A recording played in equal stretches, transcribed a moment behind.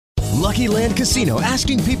Lucky Land Casino,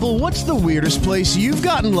 asking people, what's the weirdest place you've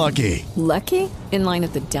gotten lucky? Lucky? In line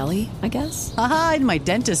at the deli, I guess? Aha, in my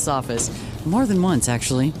dentist's office. More than once,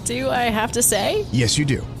 actually. Do I have to say? Yes, you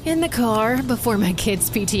do. In the car before my kids'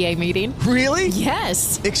 PTA meeting. Really?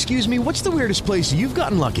 Yes. Excuse me, what's the weirdest place you've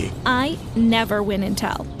gotten lucky? I never win and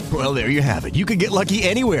tell. Well, there you have it. You can get lucky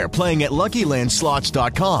anywhere, playing at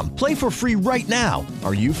LuckyLandSlots.com. Play for free right now.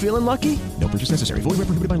 Are you feeling lucky? No purchase necessary. Void where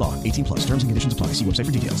prohibited by law. 18 plus. Terms and conditions apply. See website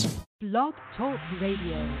for details. Blog Talk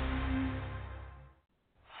Radio.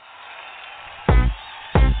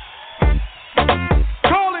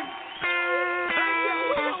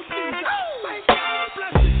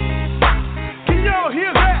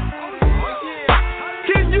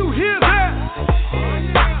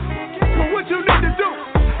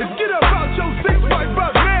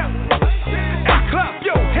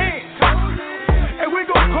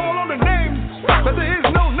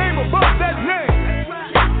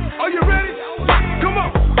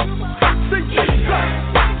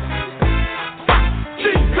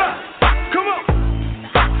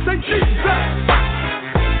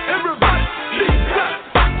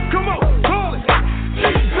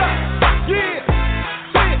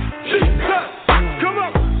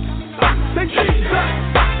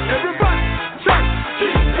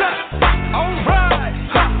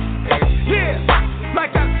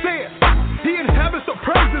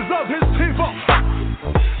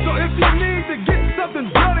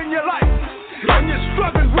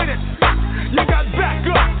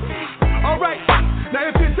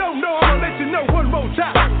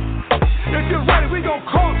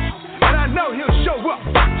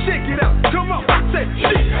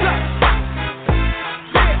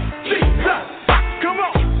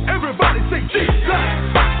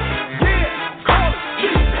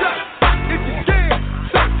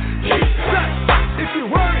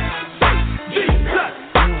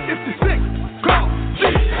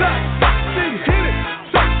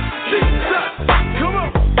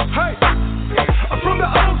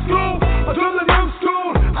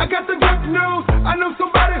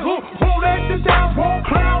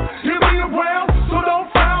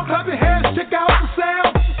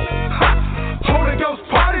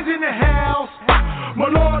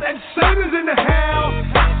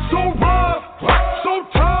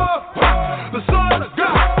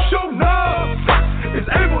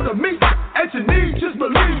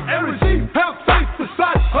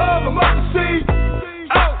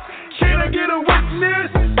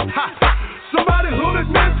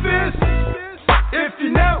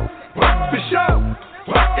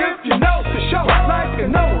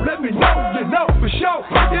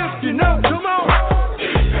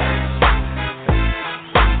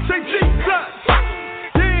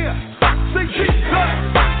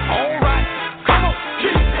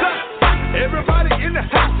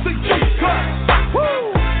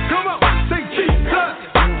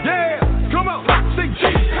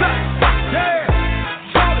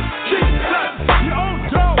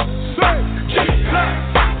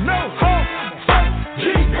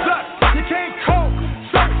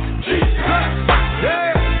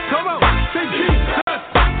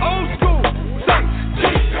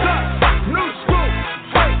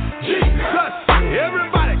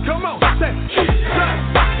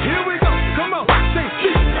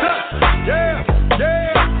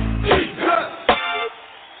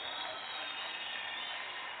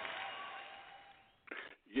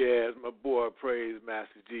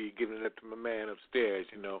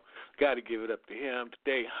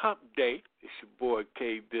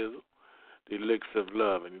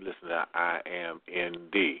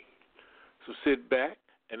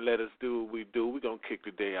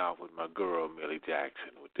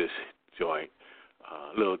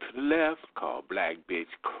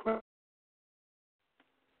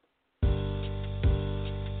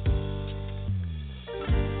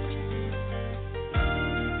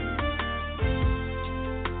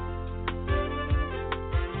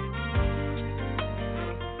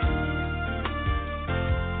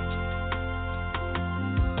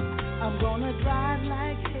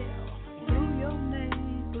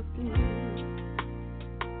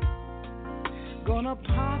 Gonna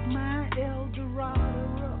park my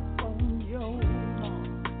Eldorado up on your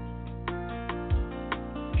lawn.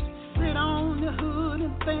 Sit on the hood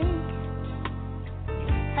and think,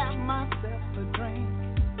 have myself a drink.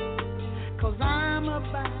 'Cause I'm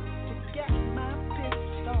about to get my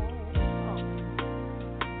pistol off.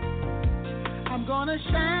 I'm gonna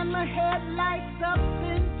shine my headlights up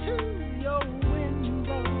into your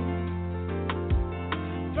window.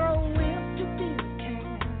 Throw empty beer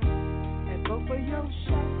cans and go for your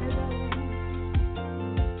shadow.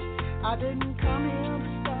 I didn't come here to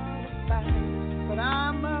start a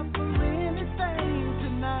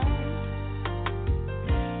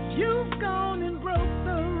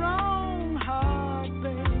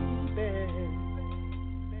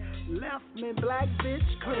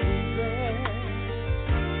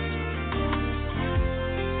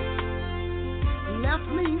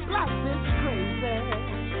black bitch crazy.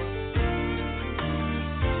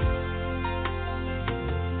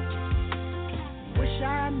 Wish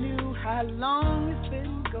I knew how long it's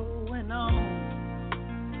been going on.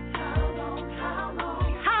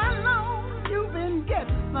 How long you've been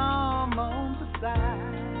getting some on the side.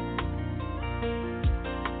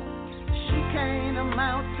 She can't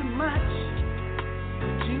amount to much,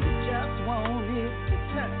 but you just want it to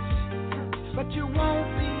touch. But you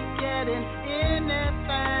won't be getting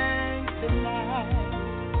anything tonight.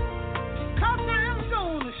 'Cause I'm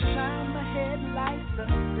gonna shine my headlights up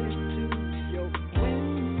into your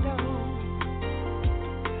window.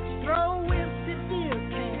 Throw empty beer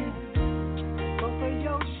cans over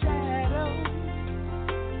your shadow.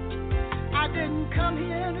 I didn't come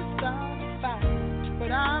here to start a fight,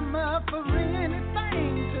 but I'm up for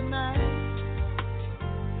anything tonight.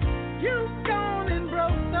 You've gone and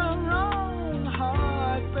broke the wrong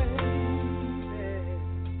heart, baby.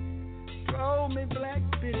 Throw me black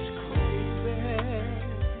bitch crazy.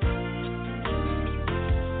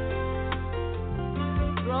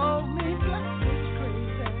 Throw me black bitch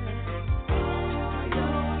crazy. All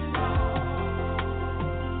your fault.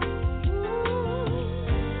 Ooh,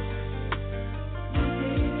 you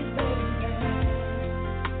did it, baby.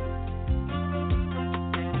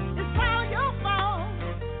 It's all your fault.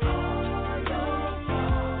 All your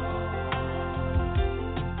fault.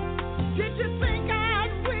 Did you think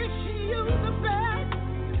I'd wish you the best?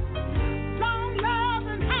 Long love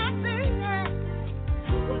and happiness.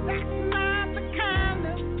 Well, that's not the kind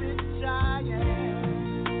of bitch I am.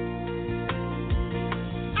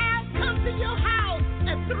 I'll come to your house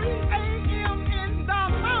at 3 a.m. in the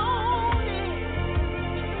morning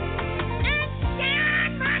and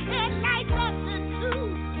shine my headlights up into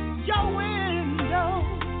your window.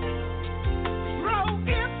 Throw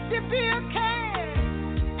empty beer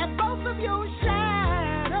cans at both of your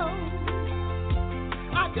shadows.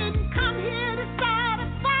 I didn't come here to start a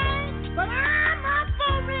fight, but I'm up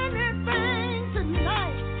for anything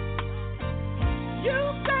tonight.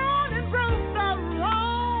 You've gone and broke the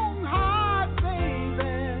wrong heart,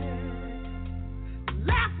 baby.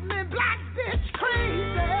 Left me black bitch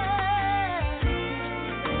crazy.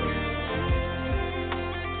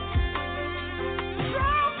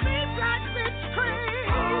 Drove me black bitch crazy.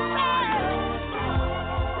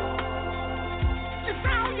 It's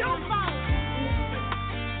all your fault.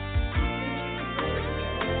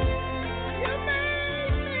 You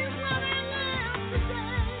made me what I am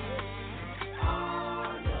today.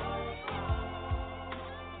 All your fault.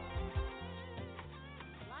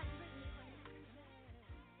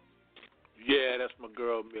 Yeah, that's my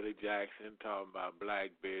girl Millie Jackson talking about black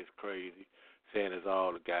bitch crazy, saying it's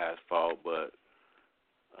all the guy's fault, but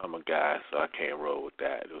I'm a guy, so I can't roll with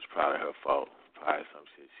that. It was probably her fault, probably some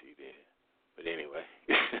shit she did. But anyway,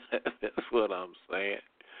 that's what I'm saying.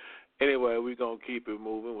 Anyway, we're going to keep it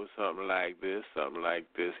moving with something like this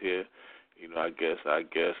here. You know, I guess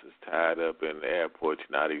it's tied up in the airport. You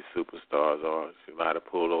know how these superstars are. She might have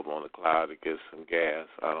pulled over on the cloud to get some gas.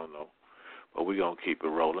 I don't know. But we're going to keep it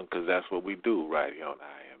rolling because that's what we do right here on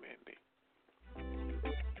IMND.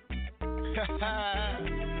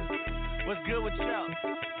 What's good with y'all?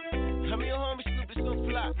 Tell me your homie Snoop is so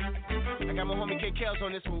fly. I got my homie K. Kels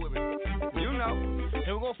on this one with me. You know.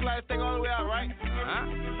 And we're going to fly this thing all the way out, right?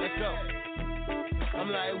 Let's go. I'm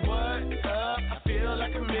like, what up? I feel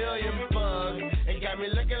like a million bucks. It got me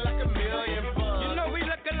looking like a million bucks. You know we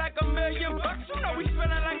looking like a million bucks. You know we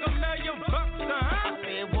spending like a million bucks, I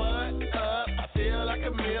said, what up? I feel like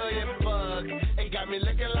a million bucks. It got me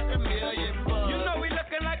looking like a million bucks. You know we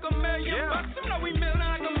looking like a million bucks. You know we feeling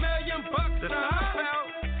like a million bucks,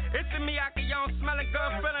 It's a Miyake, y'all smelling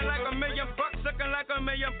good, feeling like a million bucks, looking like a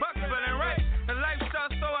million bucks, feeling right. The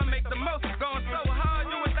lifestyle, so I make the most. Going so hard,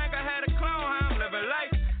 you would think I had a clone. How I'm living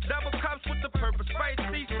life. Double cups with the purple spice.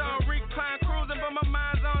 Seesaw, recline, cruising, but my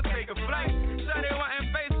mind's on take a flight. So they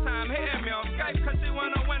wantin' FaceTime, hitting me on Skype, cause she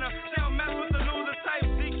want a winner. She don't mess with the loser type.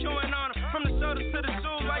 DQing on her, from the shoulders to the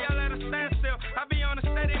shoes, while y'all at a standstill. I be on a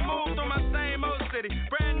steady move through my same old city.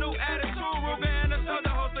 Brand new attitude, Ruben and the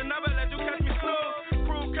soldier host, and never let you catch me slow.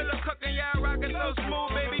 Crew killer cooking, yeah, rockin' so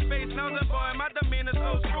smooth. Baby face, nose and boy, my demeanor's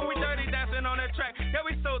so screw. We dirty dancing on that track. Yeah,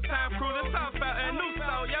 we so time cruising, South out and New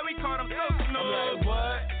Soul. Yeah, we caught them so smooth. I'm like,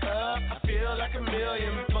 what up? I feel like a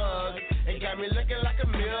million bucks. It got me looking like a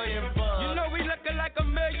million bucks. You know we looking like a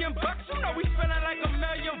million bucks. You know we spending like a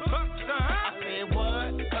million bucks, I said,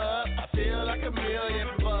 what up? I feel like a million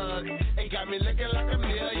bucks. It got me looking like a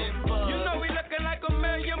million bucks. You know we looking like a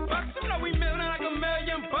million bucks. You know we feeling like a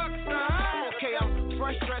million bucks, Okay, I'm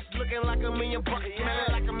fresh dressed, looking like a million bucks.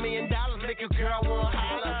 Smelling like $1 million. Make a girl wanna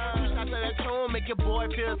holler. You stop play that tune, make your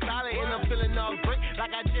boy feel solid. And I'm feeling all great,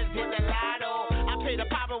 like I just hit the lotto. I pay the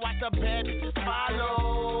pop and watch the bad bitches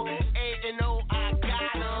follow. A&O, I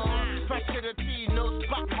got 'em. Fresh to the T, no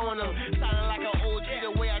spot on them. Sounding like an OG,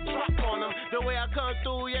 the way I drop on them. The way I come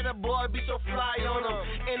through, yeah, the boy be so fly on them.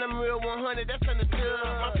 And I'm real 100, that's understood.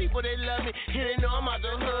 My people, they love me, and they know I'm out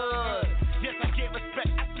the hood. Yes, I get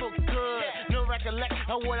respect, I feel good. No recollect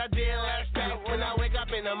of what I did last night when I wake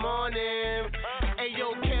up in the morning. Hey,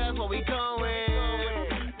 yo, Kels, where we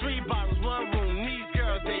going? 3 bottles, 1 room, these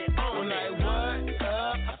girls, they own. Like, what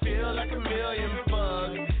up? I feel like a million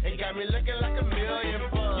bucks. It got me looking like a million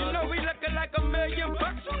bucks. You know we looking like a million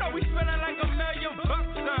bucks. You know we spending like a million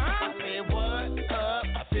bucks, I said, what up?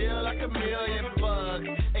 I feel like a million bucks.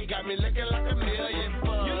 It got me looking like a million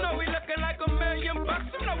bucks. You know we looking like a million bucks.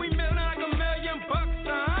 You know we milling like a million bucks,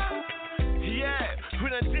 Yeah, we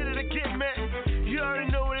done did it again, man. You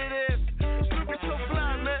already know what it is. Snoopy so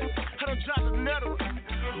fly, man. I done dropped another one.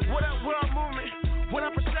 What up, world movement? What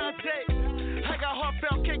up, Ashanti? I got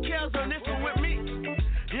heartfelt KKs on this one with me.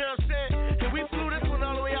 You know what I'm saying? And we flew this one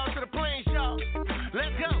all the way out to the plains, y'all.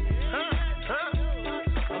 Let's go.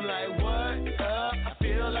 I'm like, what up? I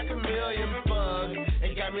feel like a million bucks.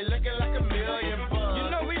 It got me looking like a million bucks. You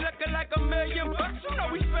know we looking like a million bucks. You know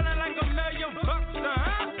we spending like a million bucks,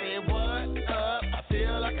 I said, what up? I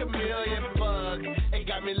feel like a million bucks. It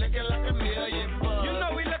got me looking like a million bucks. You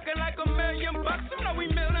know we looking like a million bucks. You know we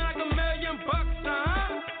milling like a million bucks,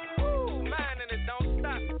 Ooh, man, and it don't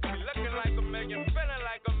stop. We looking like a million, feeling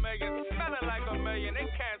like a million, smelling like a million. They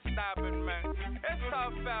can't stop it, man. It's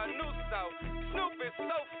heartfelt, new South. Snoop is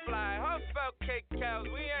so fly. Heartfelt KKs,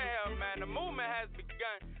 we in here, man. The movement has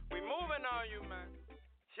begun. We moving on you, man.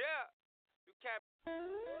 Yeah. You can't.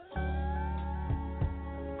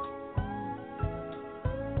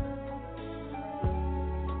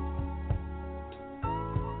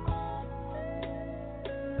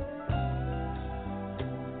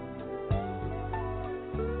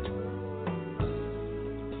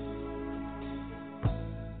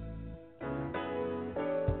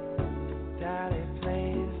 Daddy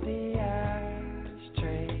plays the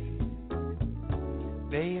ashtray.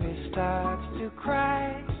 Baby starts to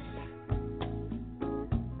cry.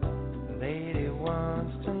 Lady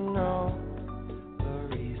wants to know the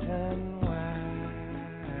reason why.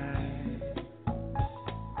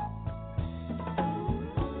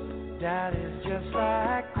 Daddy's just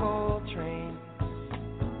like Coltrane.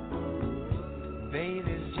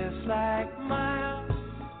 Baby's just like Miles.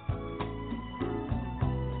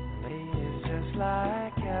 Lady's just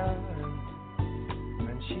like Ellen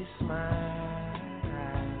when she smiles.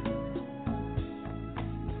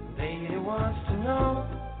 Lady wants to know.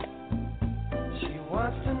 She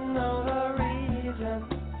wants to know the reason.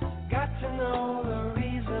 Got to know the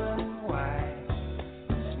reason why.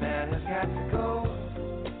 This man has got to go.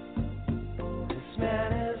 This man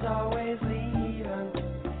is always leaving.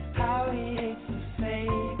 How he hates to say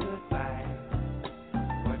goodbye.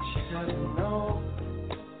 What she doesn't know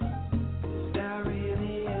is there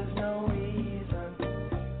really is no reason.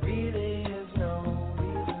 Really is no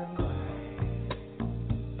reason why.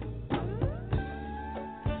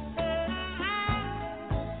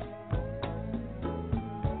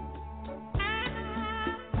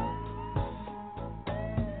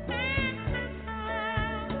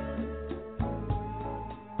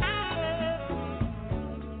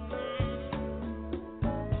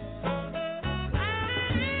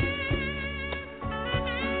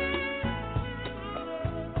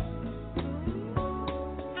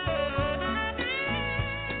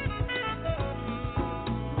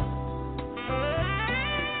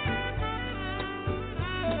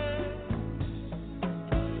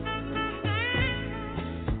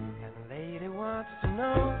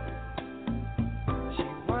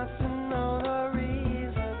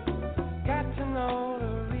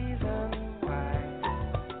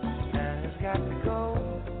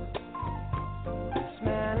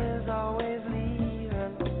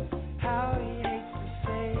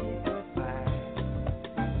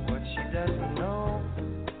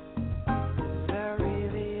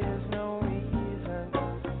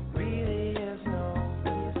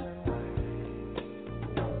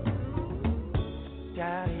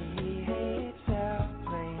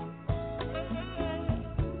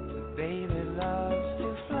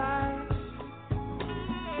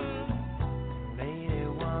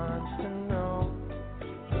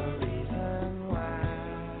 Reason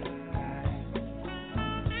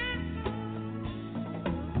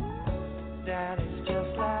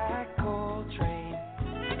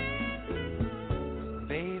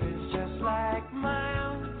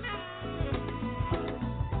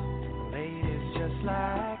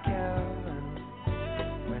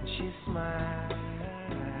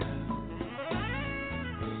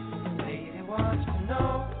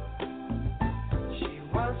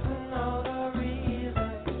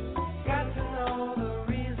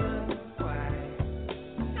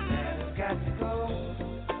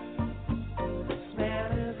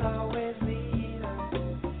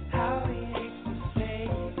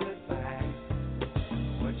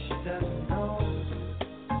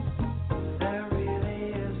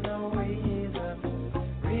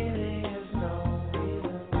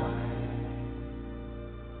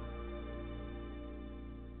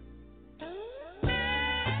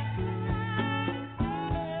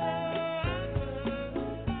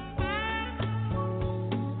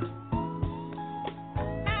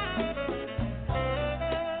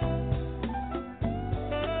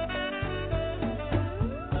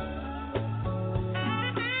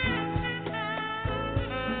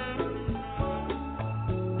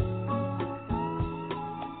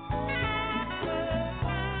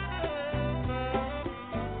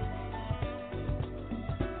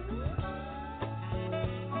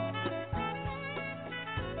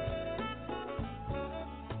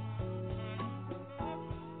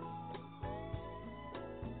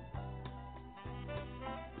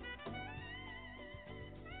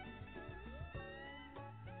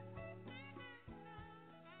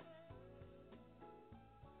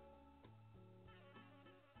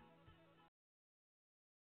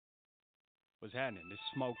What's happening? This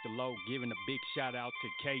Smoke the Low giving a big shout out to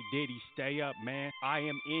K Diddy. Stay up, man. I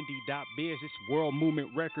am indie.biz. It's World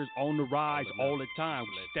Movement Records on the rise all the time.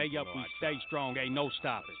 We stay up, we stay strong. Ain't no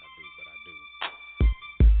stopping.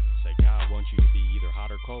 Say God wants you to be either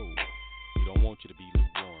hot or cold. He don't want you to be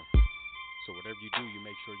lukewarm. So whatever you do, you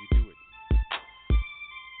make sure you do it.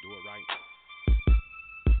 Do it right.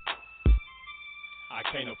 I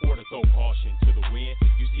can't afford to throw caution to the wind.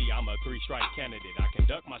 You see, I'm a 3-strike candidate. I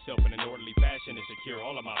conduct myself in an orderly fashion and secure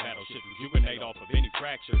all of my battleships, rejuvenate off of any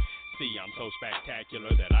fracture. See, I'm so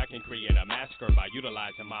spectacular that I can create a massacre by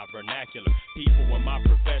utilizing my vernacular. People in my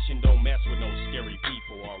profession don't mess with no scary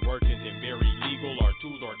people. Our work isn't very legal, our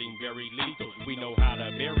tools are deemed very lethal. We know how to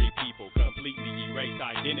bury people, completely erase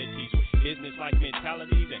identities with business-like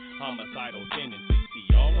mentalities and homicidal tendencies.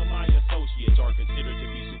 See, all of my associates are considered to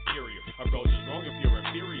be superior. Approach is wrong if you're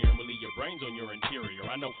inferior and will leave your brains on your interior.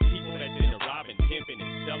 I know people that's into robbing, pimping,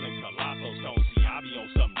 and selling colossal stones. See, I be on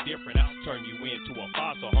something different. I'll turn you into a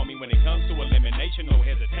fossil, homie. When it comes to elimination, no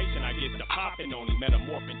hesitation. I get to popping on him,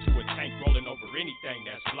 metamorph into a tank, rolling over anything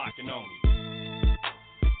that's blocking on me.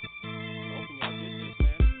 Hoping y'all get this,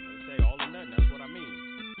 man. They say all or nothing. That's what I mean.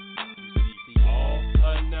 You see, all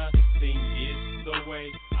or nothing is the way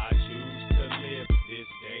I choose to live this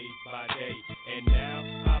day by day. And now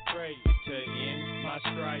I pray to end my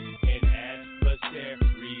strife and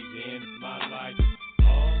adversaries in my life.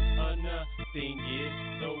 All or nothing is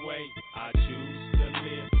the way I choose to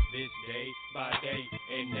live this day by day.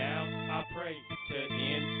 And now I pray to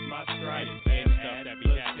end my strife and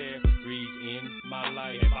adversaries in my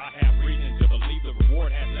life. If I have reason to believe the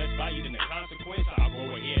reward has less value than the consequence, I'll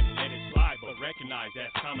go ahead and let it slide. But recognize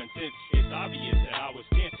that's common sense. It's obvious that I was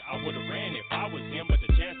tense. I would have ran if I was him, but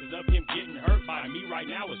the chances of him getting hurt by me right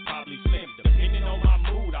now is probably slim. Depending on my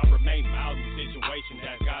mood, I remain mild in situations.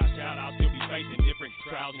 As God's child, I'll still be facing different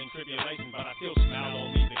trials and tribulations, but I still smile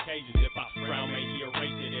on these occasions. If I frown, may he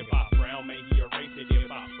erase it. If I frown, may he erase it.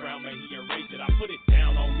 If I frown, may he erase it. I put it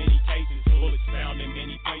down on many cases. Bullets found in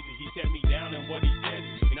many places. He set me down in what he says.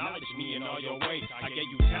 Acknowledge me in all your ways. I gave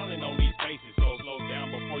you talent on these bases. So slow down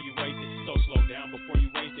before you waste it. So slow down before you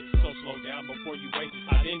waste it. So slow down before you waste it.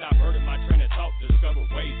 I then diverted my train of thought, discovered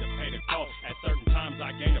ways to pay the cost. At certain times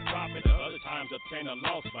I gain a profit, at other times obtain a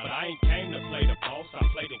loss. But I ain't came to play the boss. I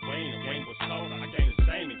played the game was sold. I came the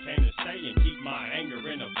same and came to stay and keep my anger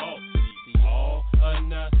in the vault. All or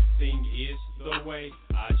nothing is the way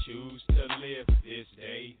I choose to live this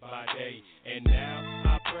day by day. And now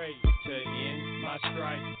I pray to end my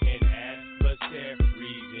strife and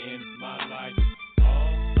adversaries in my life.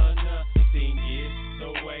 All or nothing is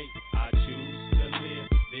the way I choose to live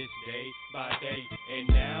this day by day. And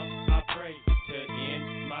now I pray to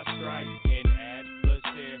end my strife and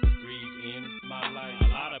adversaries in my life. A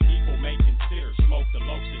lot of people may consider Smoke the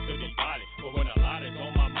Low to be violent, but when a lot is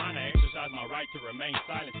on my mind, I exercise my right to remain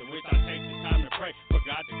silent, in which I take the time to pray for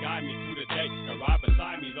God to guide me through the day and ride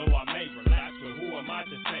beside me, though I may relax. But who am I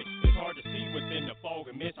to say? It's hard to see within the fog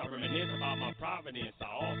and mist. I reminisce about my providence.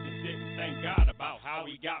 I often sit and thank God about how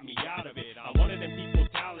he got me out of it. I'm one of them people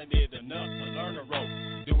talented enough to learn the ropes,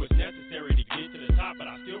 do what's necessary to get to the top, but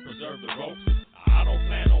I still preserve the ropes. I don't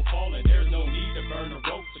plan on falling, there's no need to burn the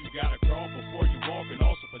ropes. You gotta crawl before you walk and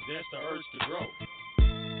also possess the urge to grow.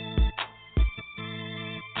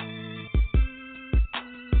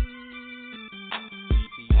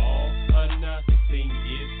 Nothing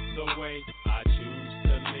is the way I choose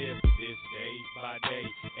to live this day by day.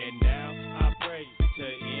 And now I pray to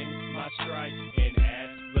end my strife and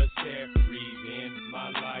adversaries in my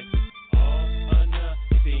life. All or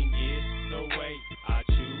nothing is the way I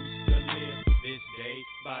choose to live this day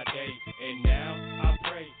by day. And now I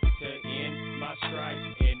pray to end my strife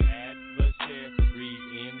and adversaries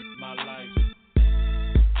in my life.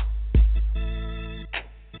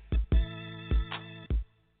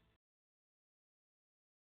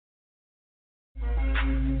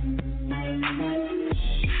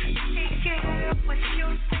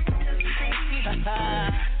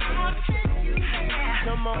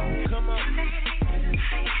 Come on, come on.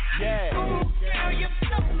 Yeah. Girl, you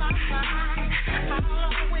blow my mind. I'll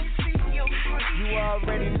always be your friend. You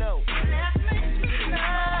already know.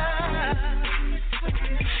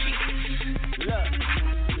 Look,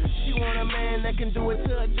 she want a man that can do it to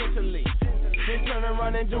her gently, then turn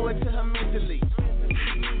around and do it to her mentally.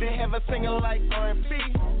 Then have her singing like R&B,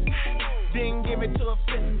 then give it to her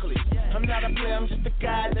physically. I'm not a player, I'm just a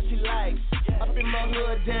guy that she likes. Up in my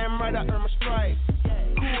hood, damn right, I earn my stripes.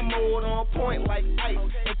 Cool mode on point like ice.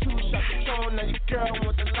 And 2 shots of tone, now your girl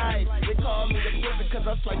want the life. They call me the pussy cause I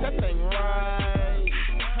was like, that ain't right.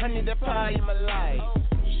 I need that pie in my life.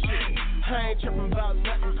 Shit, I ain't tripping about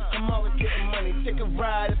nothing. I'm always getting money. Take a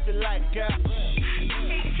ride if you like, girl.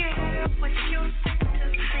 What you think to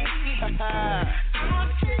see? Come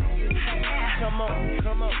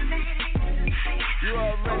on. You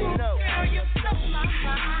already know. Girl, you blow my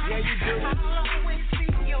mind. Yeah, you do. I'll always be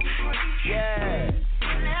your friend. Yeah.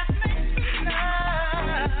 That makes me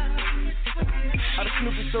love. I'm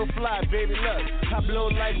Snoopy so fly, baby, look. I blow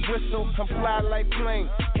like whistle, I'm fly like plane.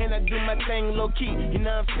 And I do my thing low key, you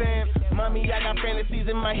know what I'm saying? Mommy, I got fantasies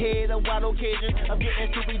in my head, a wild occasion. I'm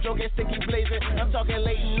getting stupid, drunk and sticky blazing. I'm talking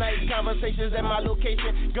late night conversations at my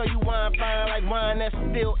location. Girl, you wine fine like wine that's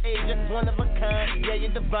still aging. One of a kind, yeah,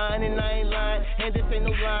 you're divine and I ain't lying. And this ain't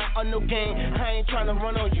no line or no game, I ain't trying to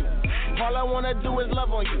run on you. All I wanna do is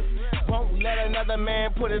love on you. Won't let another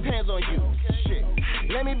man put his hands on you. Shit,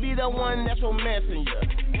 let me be the one that's romancing you.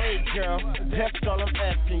 Hey girl, that's all I'm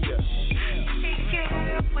asking you.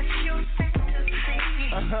 Girl, what you think to see?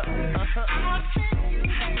 I'll take you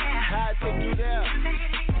there. I'll take you there.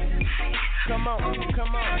 Come on. Girl,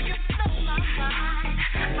 you blow my mind.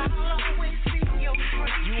 I'll always be your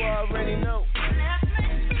friend. You already know. That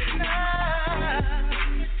makes me love.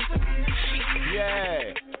 Yeah,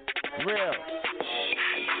 real.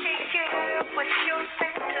 Girl, what you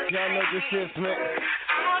think to see? Y'all know this is, man.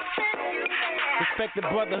 Respect the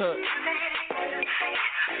brotherhood.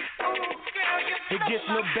 It gets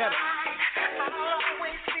no better.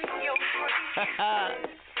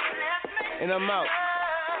 And I'm out.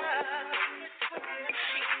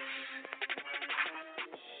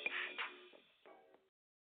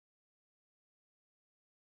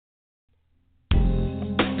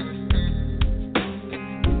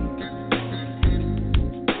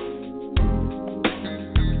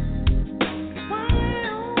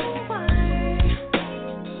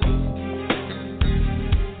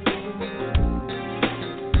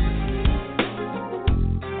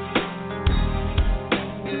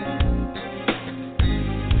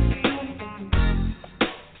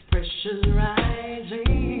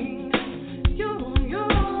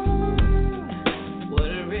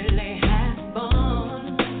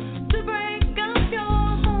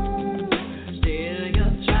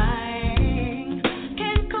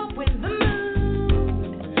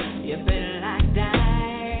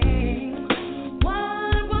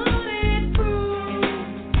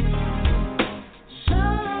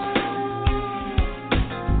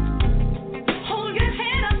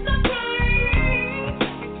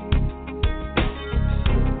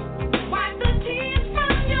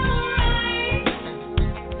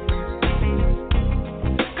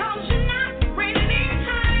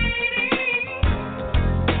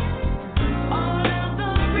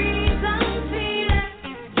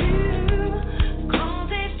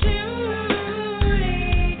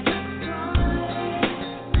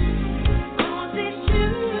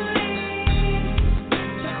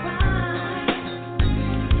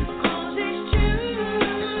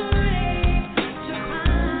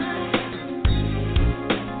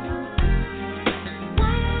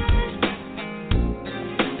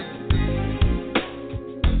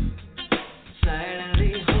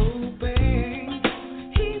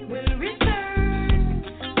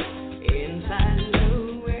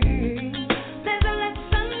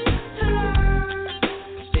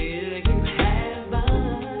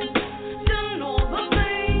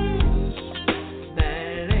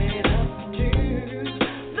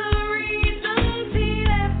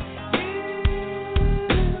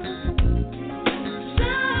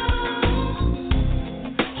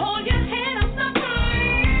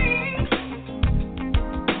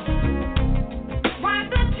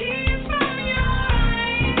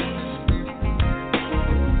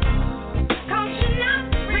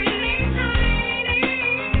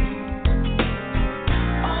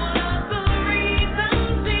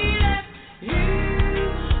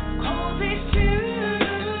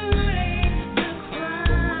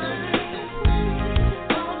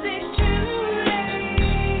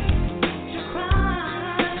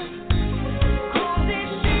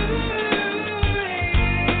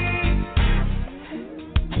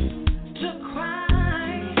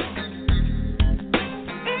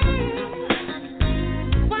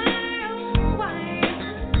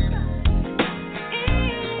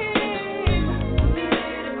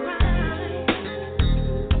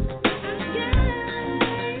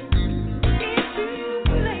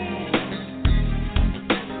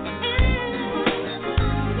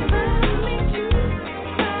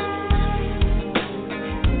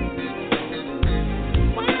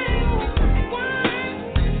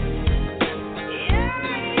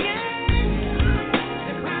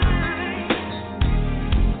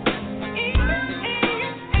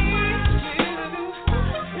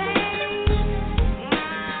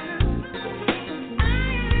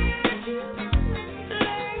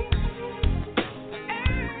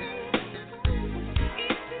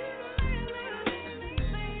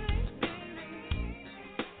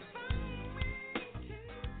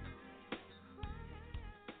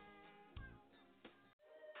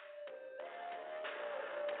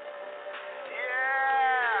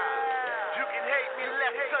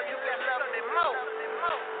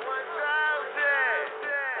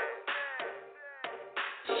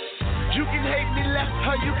 You can hate me less,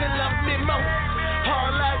 or you can love me more.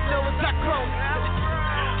 All I know is I grow.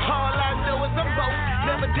 All I know is I'm both.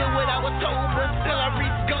 Never did what I was told, but still I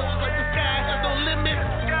reach goals like the sky has no limit.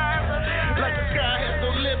 Like the sky has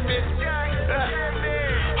no limit.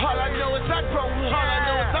 All I know is I grow. All I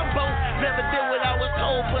know is I'm both. Never did what I was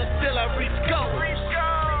told, but still I reach goals.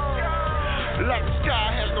 Like the sky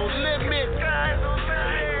has no limit.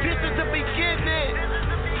 This is the beginning.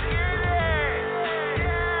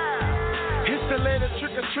 It's the land of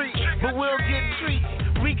trick or treat, but we'll get treated.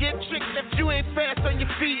 We get tricked if you ain't fast on your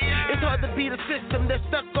feet. It's hard to beat a system that's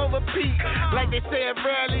stuck on repeat. Like they say at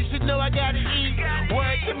rallies, you know I gotta eat.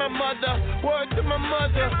 Word to my mother, word to my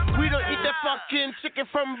mother. We don't eat that fucking chicken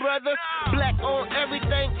from brothers. Black on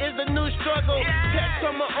everything is a new struggle. Tax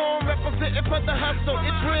on my own, representing for the hustle.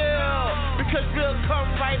 It's real, because real come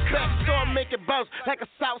right back. So I make it bounce like a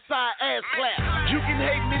Southside ass clap. You can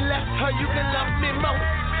hate me less, or you can love me more.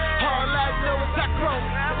 All I know is I grow.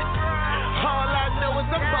 All I know is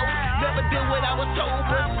I'm both. Never did what I was told,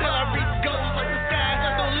 but still I reach goals. Like the sky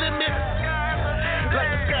has no limit. Like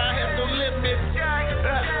the sky has no limit.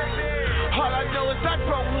 All I know is I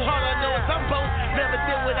grow. All I know is I'm both. Never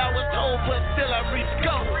did what I was told, but still I reach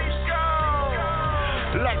goals.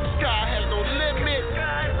 Like the sky has no limit.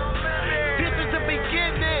 This is the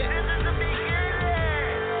beginning.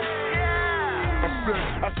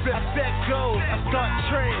 I set goals, I start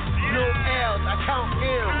trends, no L's, I count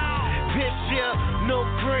M's. This year, no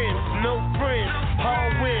friends,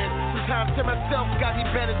 all wins. Sometimes to myself, got me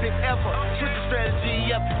better than ever. Switch the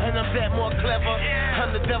strategy up, and I'm that more clever.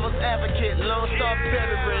 I'm the devil's advocate, Lone Star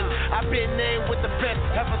veteran. I've been named with the best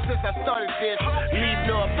ever since I started this. Leave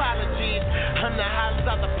no apologies. I'm the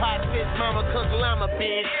hottest out the pot, bitch, mama, cause I'm a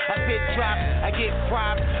bitch. I get dropped, I get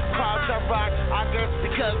props, crowds I rock. I guess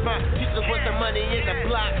because my teacher was the money in the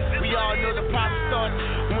block. We all know the problem starts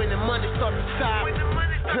when the money starts to stop.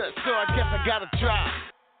 So I guess I gotta drop.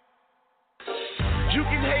 You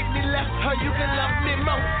can hate me less, or you can love me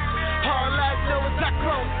more. All I know is I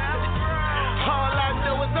grow. All I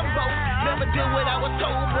know is I'm both. Never did what I was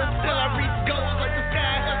told, but still I reach goals. Like the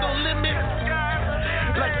sky has no limit.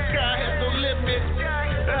 Like the sky has no limit.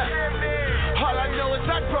 All I know is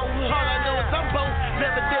I grow. All I know is I'm both.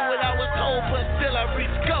 Never did what I was told, but still I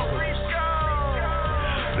reach goals.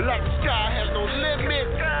 Like the sky has no limit.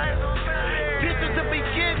 This is the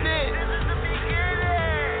beginning.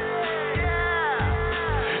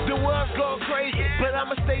 The world's going crazy, but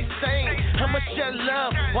I'ma stay sane. I'ma share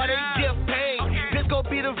love while they give pain. This gon'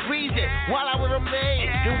 be the reason while I will remain.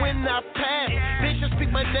 And when I pass, they should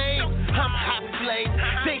speak my name. I'm hot flame,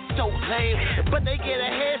 they so lame, but they get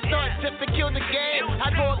a head start just to kill the game.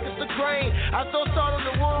 I go against the grain, I throw salt on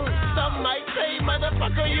the wound. Some might say,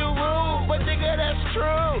 motherfucker, you rude, but nigga, that's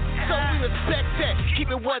true. So we respect that,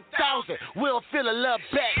 keep it 1,000, we'll feel the love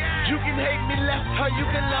back. You can hate me less, or you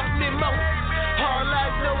can love me more. All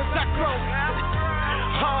I know is I grow.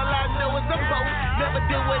 All I know is I'm both. Never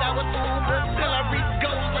did what I was told, but still I reach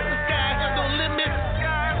goals. Like the sky has no limit.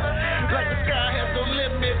 Like the sky has no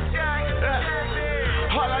limit.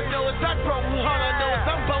 All I know is I grow. All I know is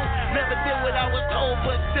I'm both. Never did what I was told,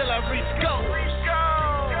 but still I reach goals.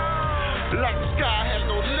 Like the sky has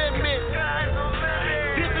no limit.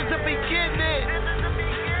 This is the beginning.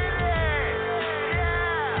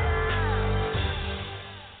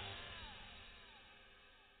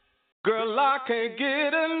 Girl, I can't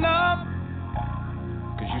get enough.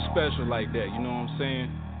 Cause you special like that, you know what I'm saying?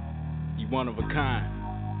 You one of a kind.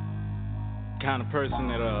 Kind of person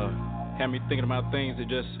that had me thinking about things that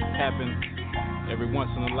just happen every once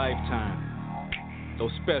in a lifetime.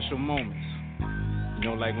 Those special moments. You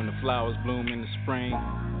know, like when the flowers bloom in the spring.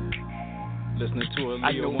 Listening to Aaliyah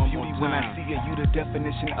I know one beauty more when I time. see it, you the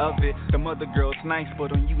definition of it. Them other girls nice,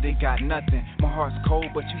 but on you they got nothing. My heart's cold,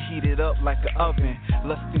 but you heat it up like an oven.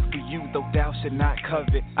 Lusting for you, though thou should not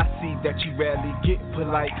covet. I see that you rarely get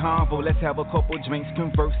polite convo. Let's have a couple drinks,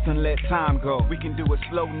 converse, and let time go. We can do it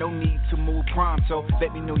slow, no need to move pronto.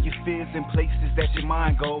 Let me know your fears and places that your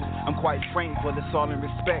mind goes. I'm quite frank, but it's all in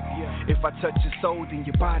respect. If I touch your soul, then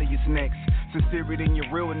your body is next. Sincerity in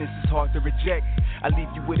your realness is hard to reject. I leave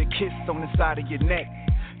you with a kiss on the side of your neck.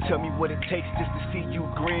 Tell me what it takes just to see you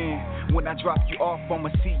grin. When I drop you off, I'ma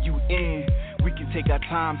see you in. We can take our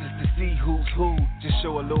time just to see who's who. Just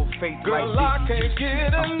show a little faith. Girl, like I can't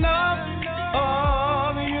get enough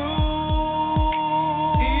of you.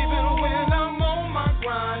 Even when I'm on my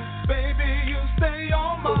grind, baby, you stay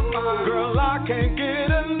on my mind. Girl, I can't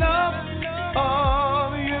get enough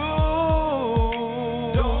of you.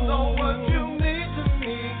 Don't know what you mean to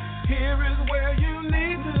me. Here is where you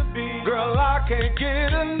need to be. Girl, I can't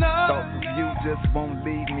get enough. Thoughts of you just won't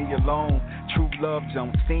leave me alone. True love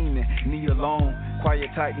jump fiending, knee alone. Quiet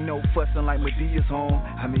tight, no fussing like Medea's home.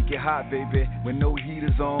 I make it hot, baby, when no heat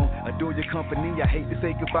is on. Adore your company, I hate to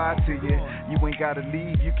say goodbye to you. You ain't gotta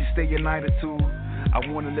leave, you can stay a night or two. I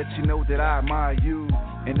wanna let you know that I admire you,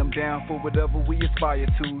 and I'm down for whatever we aspire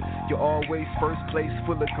to. You're always first place,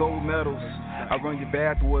 full of gold medals. I run your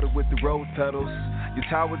bath water with the rose petals. Your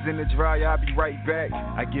towel's in the dryer, I'll be right back.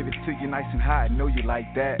 I give it to you nice and hot, I know you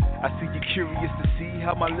like that. I see you curious to see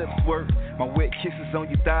how my lips work. My wet kisses on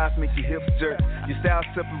your thighs make your hips jerk. Your style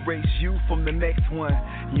separates you from the next one.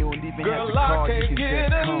 You don't even have to call, you can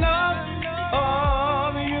just come. Girl, I can't get enough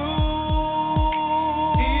of you.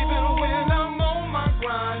 Even when I'm on my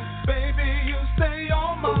grind, baby, you stay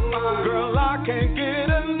on my mind. Girl, I can't get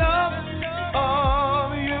enough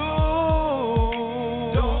of you.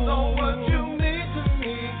 Don't know what you mean to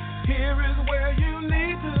me. Here is where you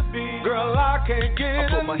need to be. Girl, I can't get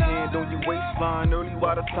enough. I put my hand on your waistline early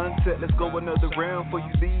while the sunset. Let's go another round before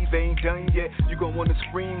you leave. Ain't done yet. You gon' wanna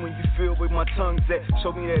scream when you feel where my tongue's at.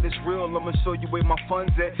 Show me that it's real. I'ma show you where my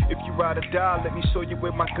fun's at. If you ride or die, let me show you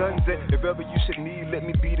where my gun's at. If ever you should need, let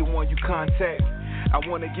me be the one you contact. I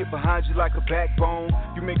wanna get behind you like a backbone.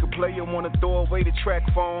 You make a player wanna throw away the track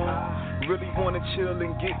phone. Really wanna chill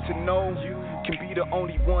and get to know you. Can be the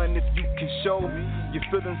only one if you can show me your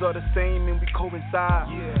feelings are the same and we coincide.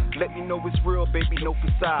 Let me know it's real, baby, no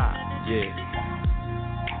facade. Yeah.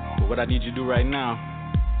 But what I need you to do right now,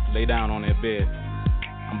 lay down on that bed.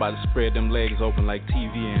 I'm about to spread them legs open like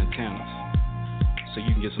TV antennas, so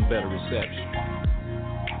you can get some better reception.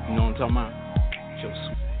 You know what I'm talking about? Just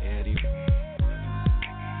Eddie.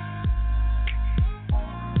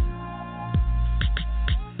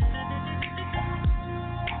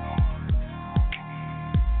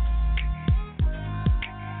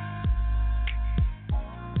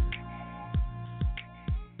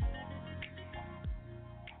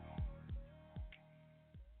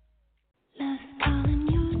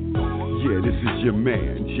 Your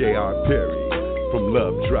man, J.R. Perry from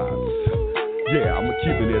Love Drops. Yeah, I'm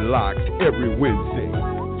keeping it locked every Wednesday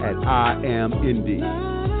at I Am Indie,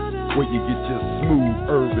 where you get your smooth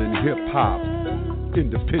urban hip-hop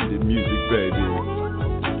independent music, baby.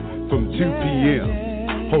 From 2 p.m.,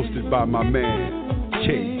 hosted by my man, K.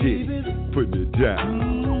 Diddy, putting it down.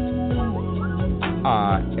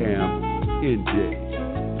 I Am Indie.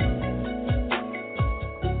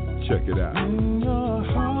 Check it out.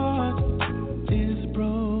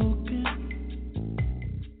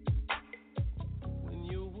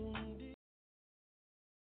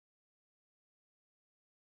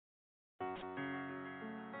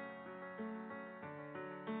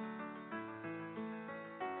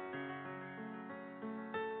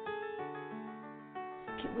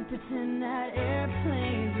 Can we pretend that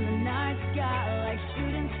airplanes in the night sky like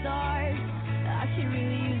shooting stars? I can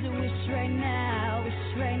really use a wish right now,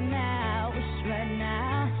 wish right now, wish right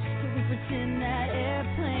now. Can we pretend that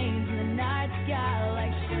airplanes in the night sky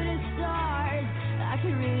like shooting stars? I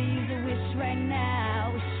can really use a wish right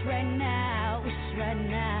now, wish right now, wish right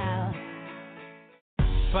now.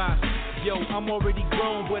 Bye. Yo, I'm already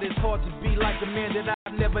grown, but it's hard to be like a man that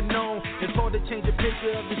I've never known. It's hard to change a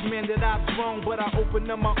picture of this man that I've grown, but I open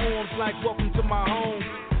up my arms like welcome to my home.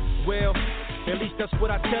 Well, at least that's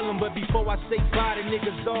what I tell them, but before I say bye, the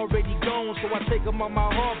niggas already gone. So I take them on my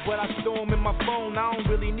heart, but I store them in my phone. I don't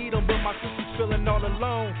really need them, but my sister's feeling all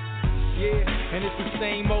alone. Yeah, and it's the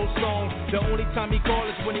same old song. The only time he calls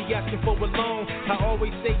is when he asking for a loan. I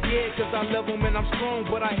always say yeah, cause I love him and I'm strong,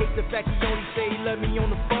 but I hate the fact he only say he love me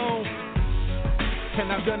on the phone. And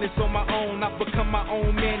I've done this on my own. I've become my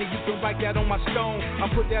own man, and you can write that on my stone. I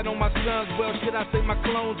put that on my sons, well, should I say my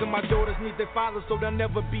clones? And my daughters need their fathers, so they'll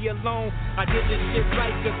never be alone. I did this shit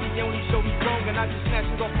right, cause he only showed me wrong. And I just snatched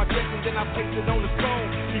it off my chest, and then I placed it on the throne.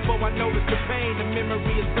 Before I noticed the pain, the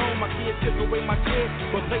memory is gone. My kids took away my kids,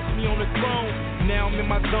 but placed me on the throne. Now I'm in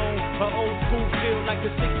my zone. An old school feel like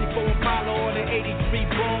the 64 Impala or the 83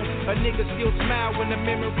 Bone. A nigga still smile when the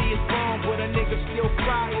memory is gone, but a nigga still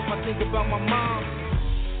cry if I think about my mom.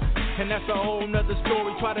 And that's a whole nother story.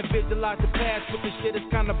 Try to visualize the past, but this shit is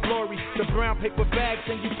kinda blurry. The brown paper bags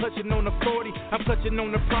and you clutching on the 40. I'm clutching on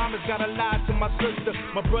the promise, gotta lie to my sister.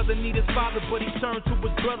 My brother need his father, but he turned to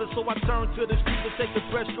his brother. So I turned to the street to take the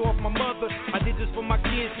pressure off my mother. I did this for my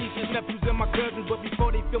kids, nieces, nephews, and my cousins. But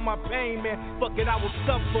before they feel my pain, man, fuck it, I will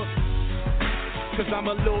suffer. cause I'm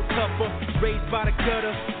a little tougher. Raised by the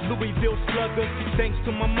gutter, Louisville slugger. Thanks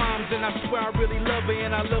to my moms, and I swear I really love her.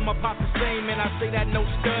 And I love my pop the same, and I say that no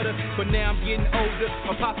stutter. But now I'm getting older,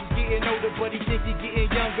 my pop's getting older, but he think he getting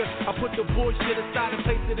younger. I put the bullshit aside and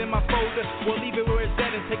place it in my folder. Well, leave it where it's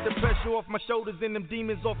at and take the pressure off my shoulders and them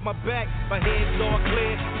demons off my back. My head's all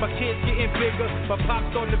clear, my kids getting bigger. My pop's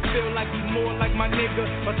starting to feel like he's more like my nigga.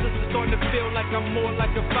 My sister's starting to feel like I'm more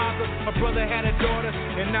like a father. My brother had a daughter,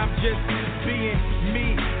 and I'm just being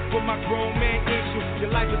me with my grown man issue.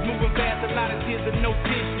 Your life is moving fast, a lot of tears and no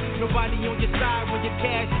tissue. Nobody on your side when your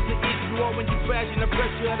cash is the issue, or when you crash and the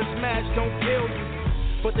pressure of the smash don't kill you.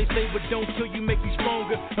 But they say, but don't kill you, make you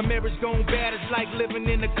stronger. A marriage gone bad, it's like living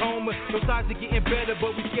in a coma. No signs are getting better,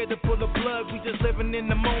 but we scared to pull the plug. We just living in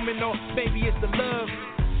the moment, or maybe it's the love.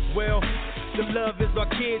 Well, the love is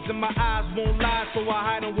our kids, and my eyes won't lie, so I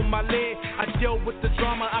hide them with my lid. I deal with the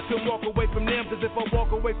drama, I couldn't walk away from them, cause if I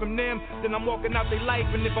walk away from them, then I'm walking out their life.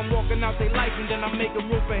 And if I'm walking out their life, and then I'm making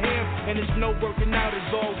room for him. And it's no working out,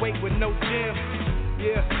 it's all weight with no gym.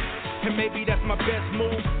 Yeah. And maybe that's my best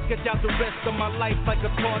move. Sketch out the rest of my life like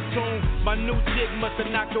a cartoon. My new chick must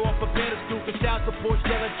have knocked her off a pedestal. Cause child support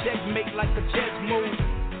shall a checkmate like a chess move.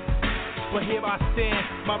 But here I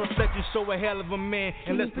stand, my reflection show a hell of a man.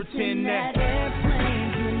 And let's pretend that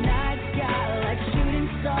airplanes in the night sky like shooting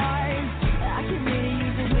stars. I could really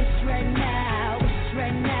use a wish right now, wish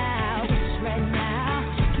right now, wish right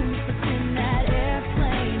now. Can we pretend that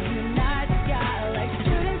airplanes in the night sky like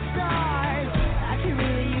shooting stars? I could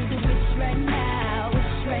really use a wish right now,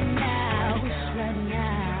 wish right now, wish right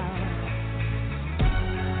now.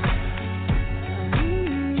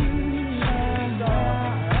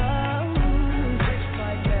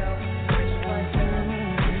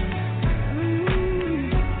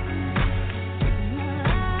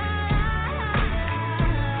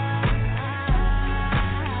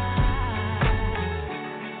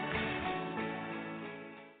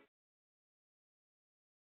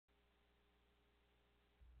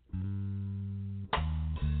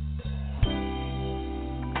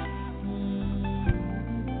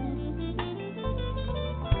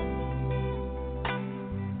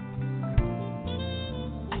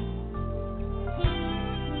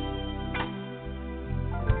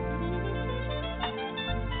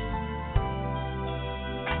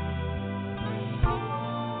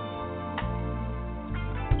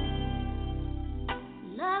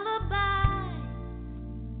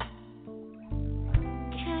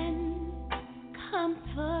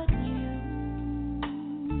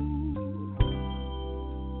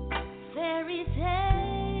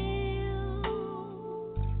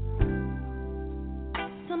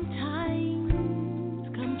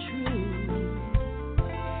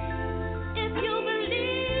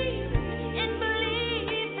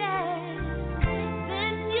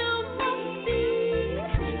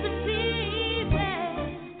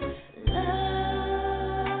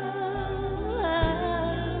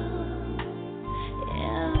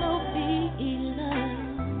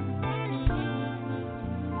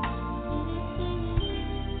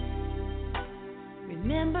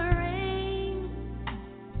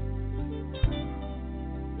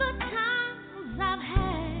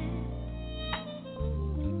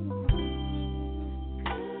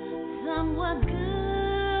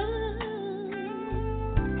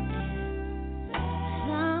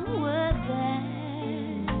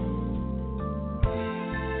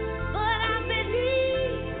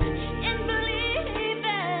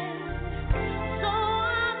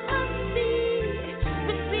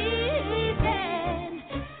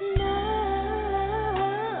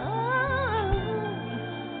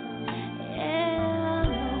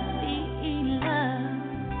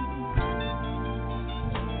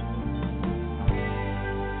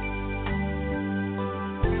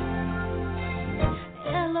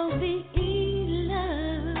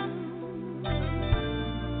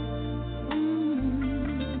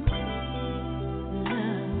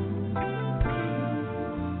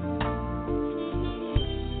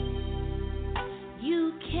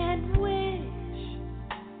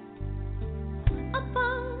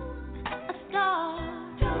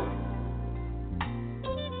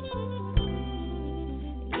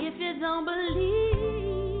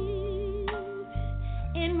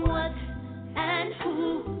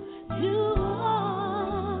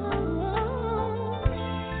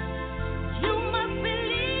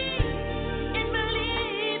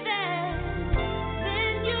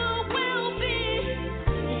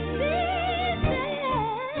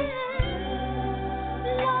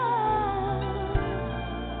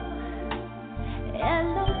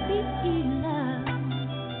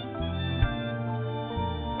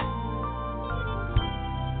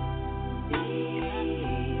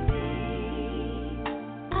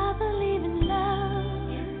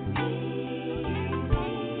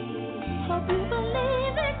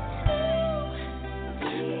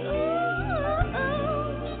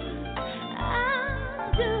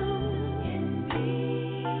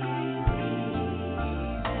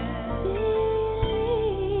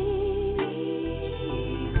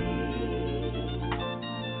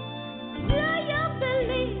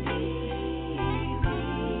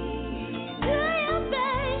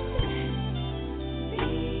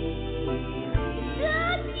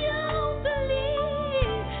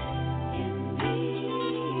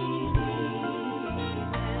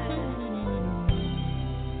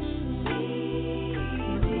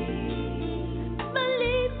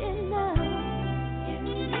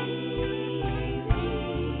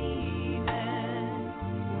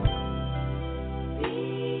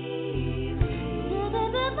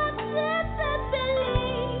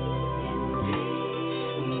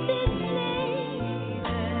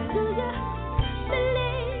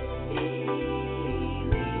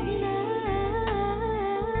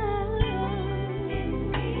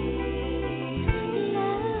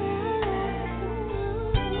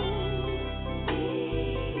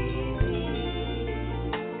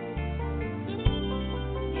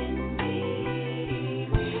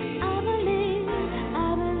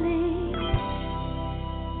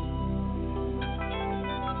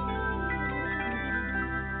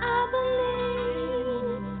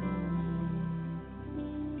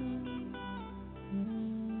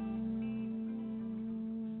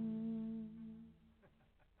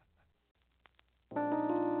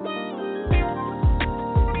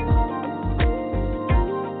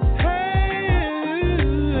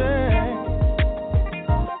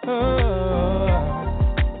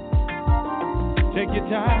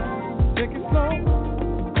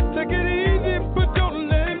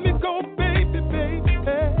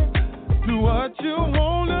 what you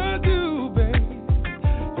wanna do, baby.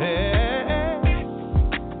 Hey,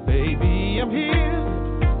 baby, I'm here.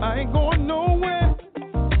 I ain't going nowhere.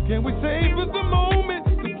 Can we savor the moment?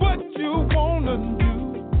 It's what you wanna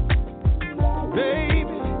do,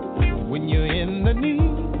 baby. When you're in the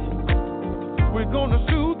need, we're gonna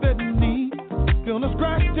soothe that need. Gonna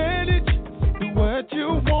scratch that itch. Do what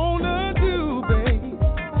you wanna do, baby.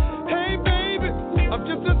 Hey, baby, I'm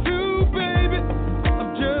just a tool, baby.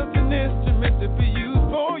 I'm just an instrument to be used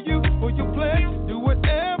for your pleasure. Do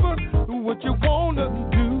whatever, what you wanna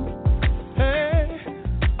do. Hey,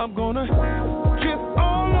 I'm gonna kiss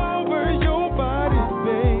all over your body,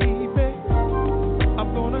 baby.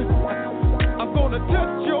 I'm gonna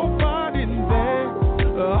touch your body there.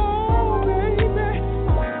 Oh, baby,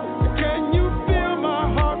 can you feel my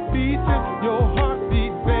heartbeat? Your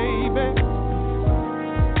heartbeat, baby.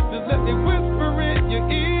 Just let me whisper in your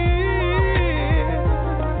ear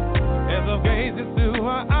as I gaze into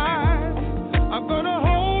her eyes. I'm gonna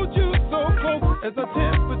hold you so close as the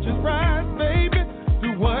temperatures rise, baby.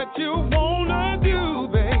 Do what you wanna do,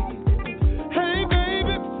 baby. Hey,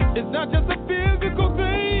 baby, it's not just a physical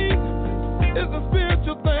thing, it's a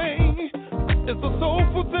spiritual thing, it's a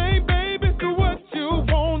soulful thing, baby. Do what you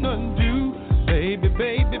wanna do, baby,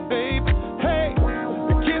 baby, baby. Hey,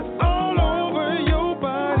 kiss all over your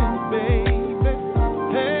body, baby.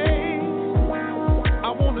 Hey, I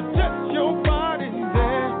wanna touch your body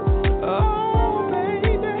there. Oh,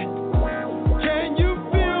 baby, can you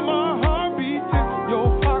feel my heartbeat? Your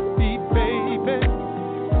heartbeat, baby.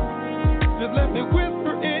 Just let me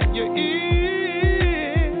whisper in your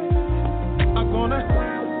ear. I'm gonna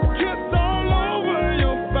kiss all over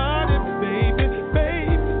your body, baby,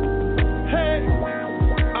 baby. Hey,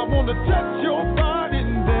 I wanna touch your body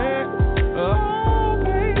there. Oh,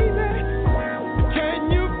 baby,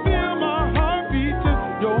 can you feel my heartbeat?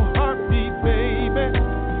 Your heartbeat, baby.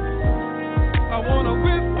 I wanna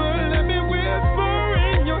whisper, let me whisper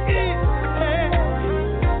in your ear. Hey,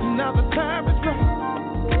 now the time is right,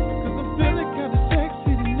 'cause I'm feeling kinda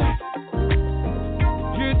sexy tonight.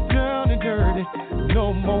 Get down and dirty, no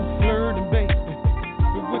more flirting, baby.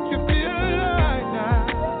 But what you feel like now?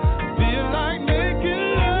 Feel like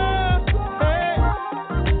making love. Hey,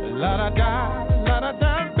 la-da-da,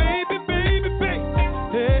 baby, baby, baby.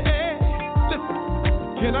 Hey, hey, listen,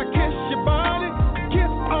 can I kiss your body?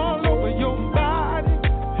 Kiss all over your body.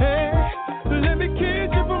 Hey, let me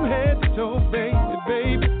kiss you from head to toe, baby,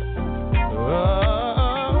 baby.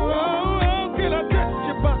 Oh, can I touch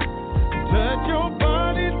your body? Touch your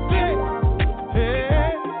body, baby.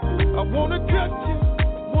 Hey, I wanna touch you,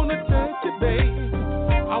 baby.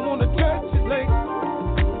 I wanna touch you, lady.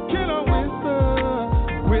 Can I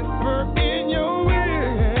whisper in your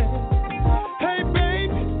ear? Hey,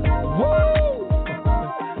 baby, woo!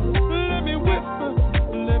 Let me whisper.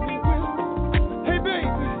 Hey,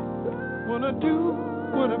 baby, wanna do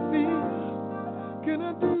what I feel? Can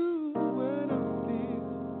I do what I feel?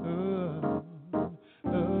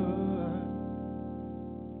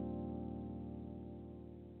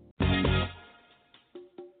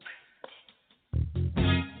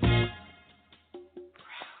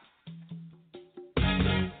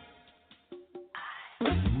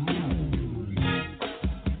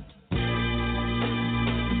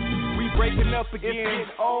 Breaking up again,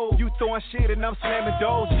 oh, you throwing shit and I'm slamming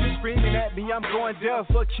doors. You screaming at me, I'm going deaf,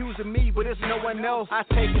 accusing me, but it's no one else. I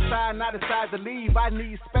take a side, not decide to leave. I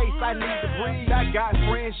need space, I need to breathe. I got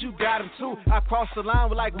friends, you got them too. I cross the line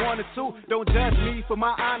with like 1 or 2. Don't judge me for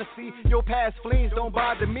my honesty. Your past flings don't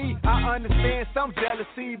bother me. I understand some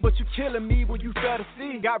jealousy, but you killing me when you fail to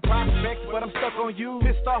see. Got prospects, but I'm stuck on you.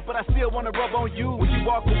 Pissed off, but I still wanna rub on you. When you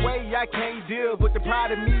walk away, I can't deal with the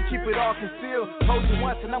pride of me. Keep it all concealed. Told you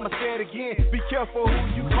once and I'ma say it again. Be careful who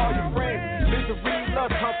you call your friends. Misery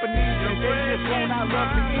love company, and they just won't out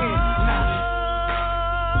love to end. Nah.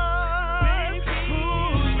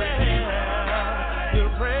 You're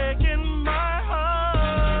breaking my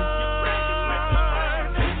heart.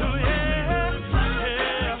 You're breaking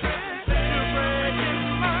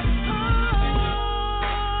my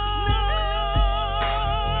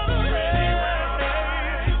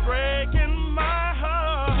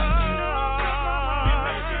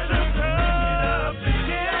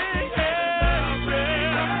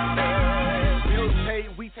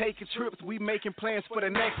Taking trips, we make making plans for the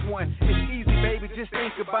next one. It's easy, baby, just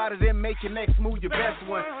think about it and make your next move your best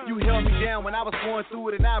one. You held me down when I was going through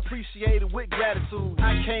it, and I appreciate it with gratitude.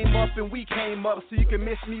 I came up and we came up, so you can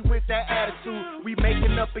miss me with that attitude. We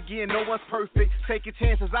making up again, no one's perfect. Taking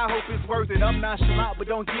chances, I hope it's worth it. I'm nonchalant, but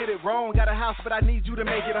don't get it wrong. Got a house, but I need you to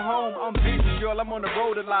make it a home. I'm busy, girl, I'm on the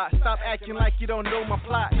road a lot. Stop acting like you don't know my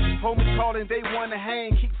plot. Homies calling, they wanna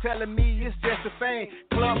hang. Keep telling me it's just a fame.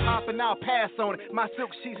 Club hopping, I'll pass on it. My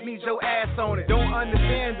silk sheets need your ass on it. Don't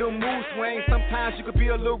understand the mood swing. Sometimes you could be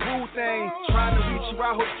a little rude thing. Trying to reach you,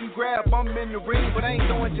 I hope you grab. I'm in the ring, but I ain't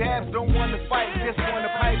throwing jabs. Don't wanna fight, just wanna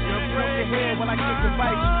pipe. Put your head when I kick the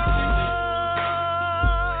fight.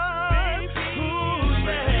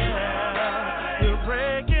 You're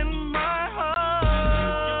breaking my heart.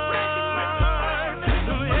 You're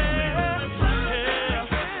breaking my heart.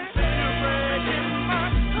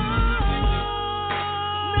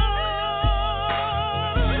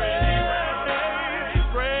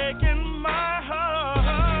 You're breaking my heart.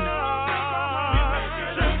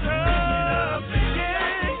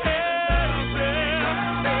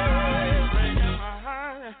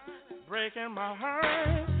 Breaking my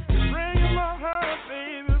heart. You're breaking my heart,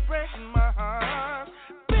 baby. Breaking my heart.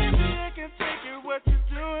 Baby, I can't take it what you're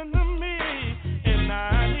doing to me. And I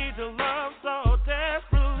need your love so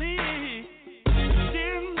desperately.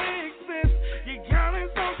 Didn't make sense. You got me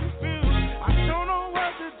so confused. I don't know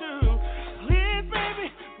what to do. Please, baby,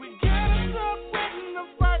 we gotta stop waiting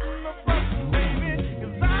and fighting, baby.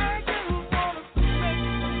 'Cause I just wanna make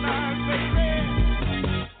you tonight, baby.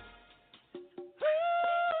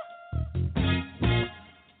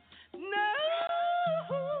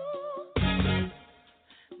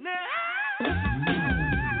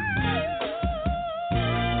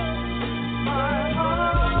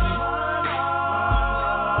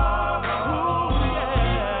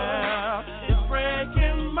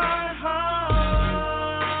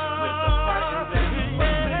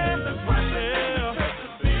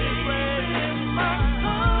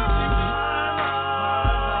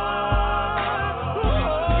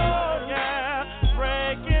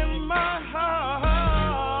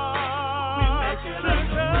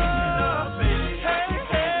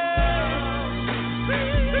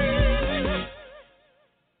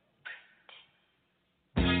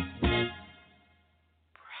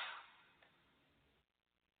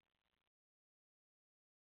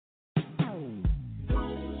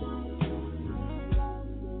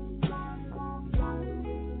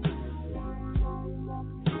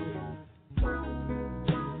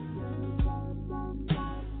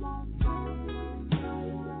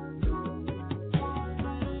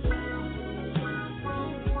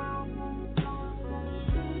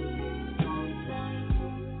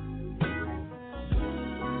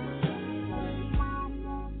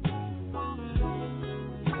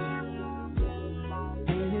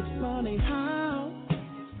 Funny how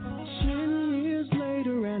 10 years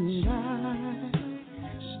later and I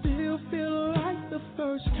still feel like the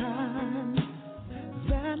first time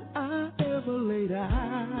that I ever laid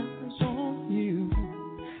eyes on you.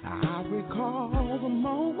 I recall the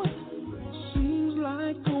moment, seems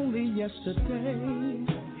like only yesterday.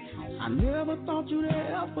 I never thought you'd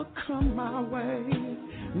ever come my way.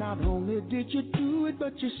 Not only did you do it,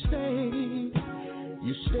 but you stayed.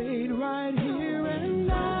 You stayed right here,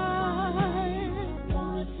 and I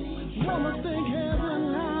wanna thank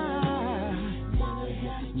heaven. I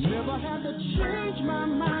never had to change my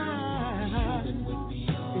mind.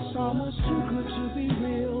 It's almost too good to be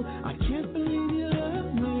real. I can't believe you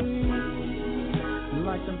love me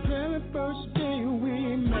like the very first day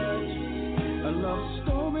we met. A love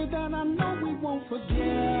story that I know we won't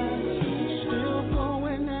forget. Still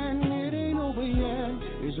going and it ain't over yet.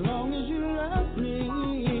 As long as you love me.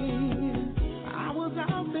 I was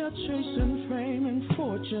out there chasing fame and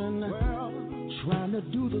fortune, trying to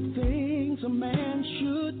do the things a man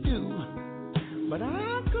should do. But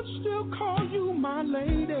I could still call you my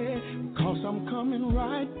lady, 'cause I'm coming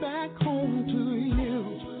right back home to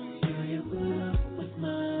you.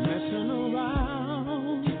 Messing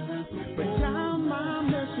around, but now I'm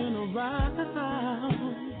messing around.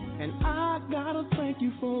 And I gotta thank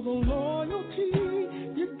you for the loyalty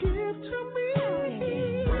you give to me.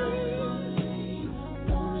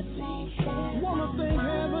 Wanna thank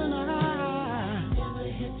heaven, I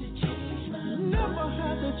never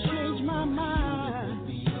had to change my mind.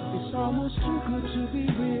 It's almost too good to be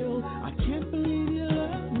real. I can't believe you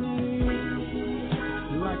love me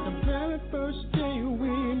like the very first day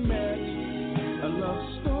we met. A love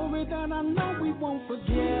story that I know we won't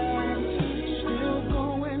forget. Still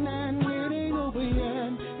going and it ain't over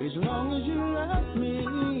yet. As long as you love me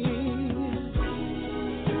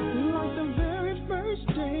like the very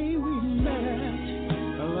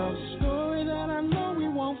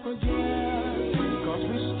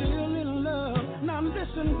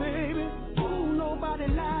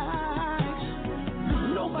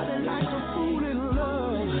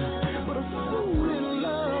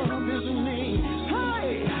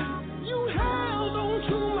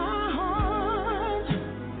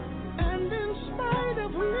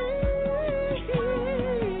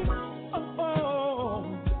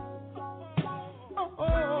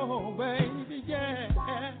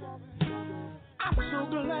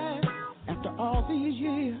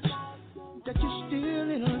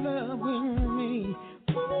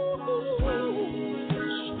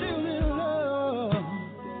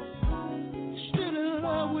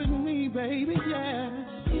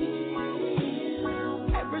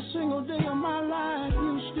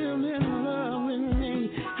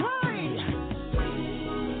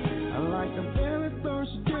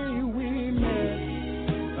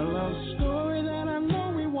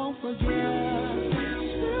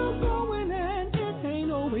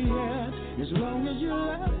as long as you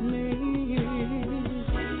love me.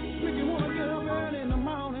 Make you wanna get up early in the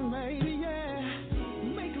morning, baby, yeah.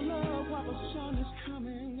 Make love while the sun is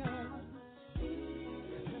coming up.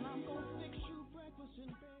 And I'm gonna fix you breakfast in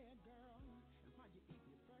bed, girl. And while you eat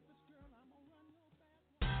your breakfast, girl, I'm gonna run your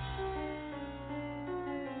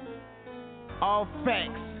bath. All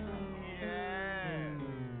facts.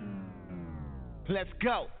 Let's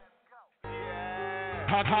go.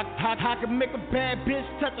 I can make a bad bitch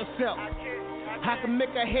touch herself. I can make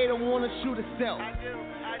a hater wanna shoot herself.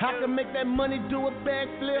 I can make that money do a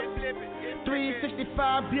backflip.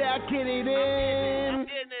 365, yeah, I get it in.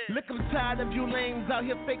 Look, I'm tired of you lames out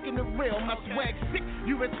here faking the real. My swag sick,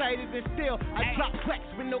 you recited it still. I drop wax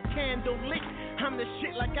with no candle lit. I'm the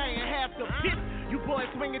shit like I ain't half the bitch. You boys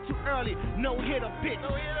swinging too early, no hitter bitch.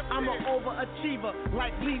 I'm an overachiever,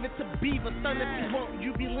 like leave it to Beaver. Son, if you want,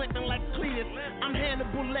 you be limping like Cletus. I'm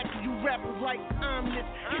Hannibal Lecter, you rappers like omelets.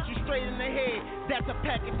 Hit you straight in the head, that's a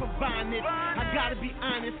packet for Bonnet. I gotta be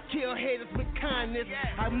honest, kill haters with kindness.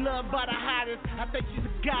 I'm loved by the hottest, I think she's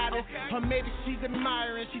a goddess. Or maybe she's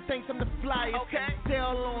admiring, she thinks I'm the flyest.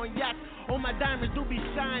 Sail on yachts, all my diamonds do be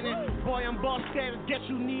shining. Boy, I'm boss status, guess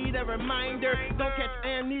you need a reminder. Don't catch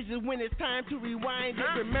amnesia when it's time to rewind it.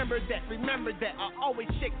 Remember that, I always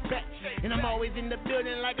shake back. And I'm always in the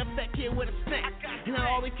building like a fat kid with a snack. And I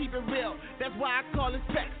always keep it real, that's why I call it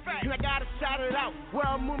facts. And I gotta shout it out,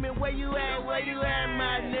 world movement, where you at,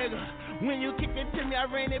 my nigga? When you kick it to me, I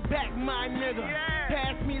ran it back, my nigga.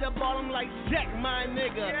 Pass me the ball, I'm like Jack, my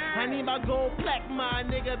nigga. I need my gold plaque, my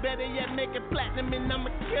nigga. Better yet, make it platinum and I'ma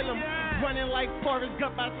kill him. Running like Forrest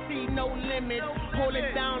Gump, I see no limit. Hold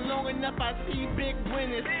it down long enough, I see big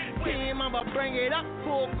winners. Team, I'ma bring it up,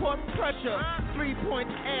 full court pressure. 3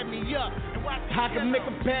 points, add me up. I can make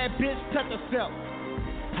a bad bitch touch herself.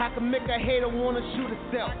 I can make a hater wanna shoot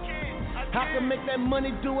herself. I can make that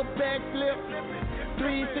money do a backflip.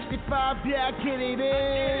 365, yeah, I get it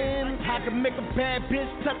in. I can make a bad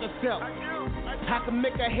bitch touch herself. I can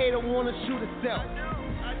make a hater wanna shoot herself.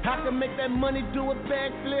 I can make that money do a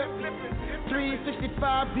backflip.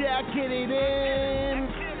 365, yeah, I get it in.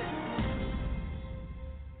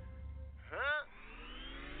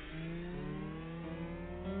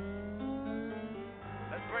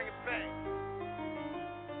 Let's bring it back.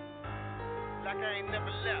 Like I ain't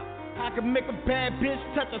never left. I can make a bad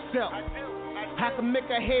bitch touch herself. I can make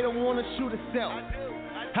a hater wanna shoot herself.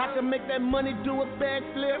 I can make that money do a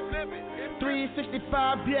backflip.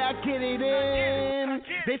 365, yeah, I get it in.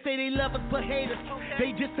 They say they love us but hate us.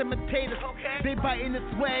 They just imitate us. They biting the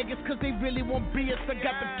swag, it's cause they really won't be us. I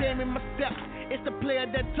got the game in my steps. It's the player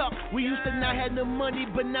that talk. We used to not have no money,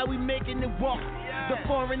 but now we making it walk. The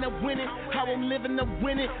foreign are winning, how I'm living I'm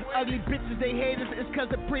winning. Ugly bitches, they hate us, it's cause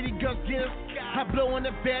the pretty girls get us. I blow in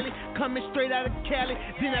the valley, coming straight out of Cali.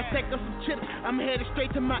 Then I take up some chips, I'm headed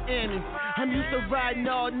straight to Miami. I'm used to riding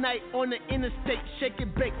all night on the interstate. Shake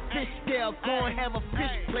and bake, fish scale, go and have a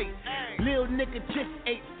fish plate. Lil nigga just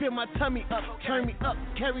ate, fill my tummy up, turn me up,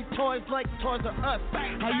 carry toys like Toys R Us.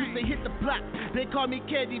 I used to hit the block, they call me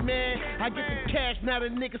Candy Man. I get the cash, now the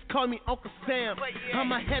niggas call me Uncle Sam.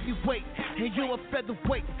 I'm a heavyweight, and you a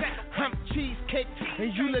featherweight. I'm cheesecake,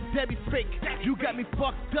 and you little Debbie fake. You got me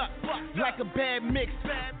fucked up, like a bad mix.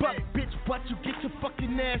 But bitch, what you get your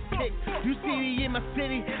fucking ass kicked? You see me in my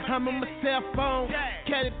city, I'm on my cell phone.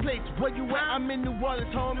 Caddy plates, where you at? I'm in New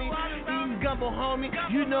Orleans, homie. Eating gumbo, homie.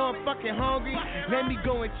 You know I'm fucking hungry. Let me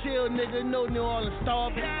go and chill, nigga. No New Orleans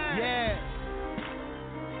starving. Yeah.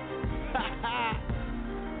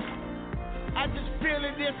 I just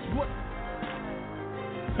feeling this.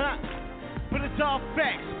 But it's all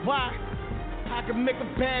facts. Why? I can make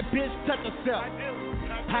a bad bitch touch herself.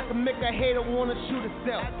 I can make a hater wanna shoot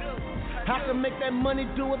herself. I can make that money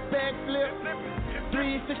do a backflip.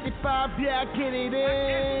 365, yeah, I get it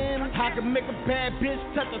in. I can make a bad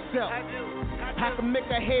bitch touch herself. I can make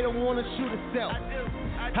a hater wanna shoot herself.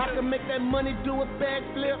 I can make that money do a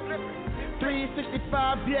backflip.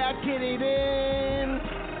 365, yeah, I get it in.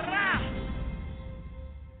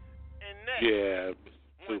 Yeah,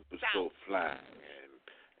 Super So Fly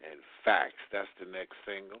and Facts. That's the next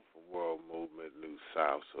single from World Movement New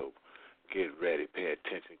South. So get ready, pay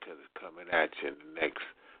attention, because it's coming at you in the next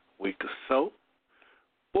week or so.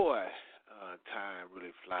 Boy, time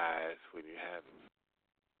really flies when you're having.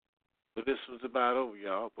 But this was about over,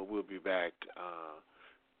 y'all. But we'll be back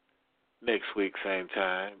next week, same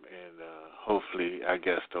time, and hopefully, I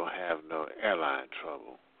guess, don't have no airline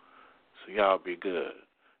trouble. So y'all be good.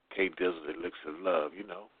 K Dizzle, it looks of love, you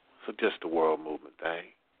know. So just the world movement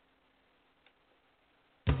thing.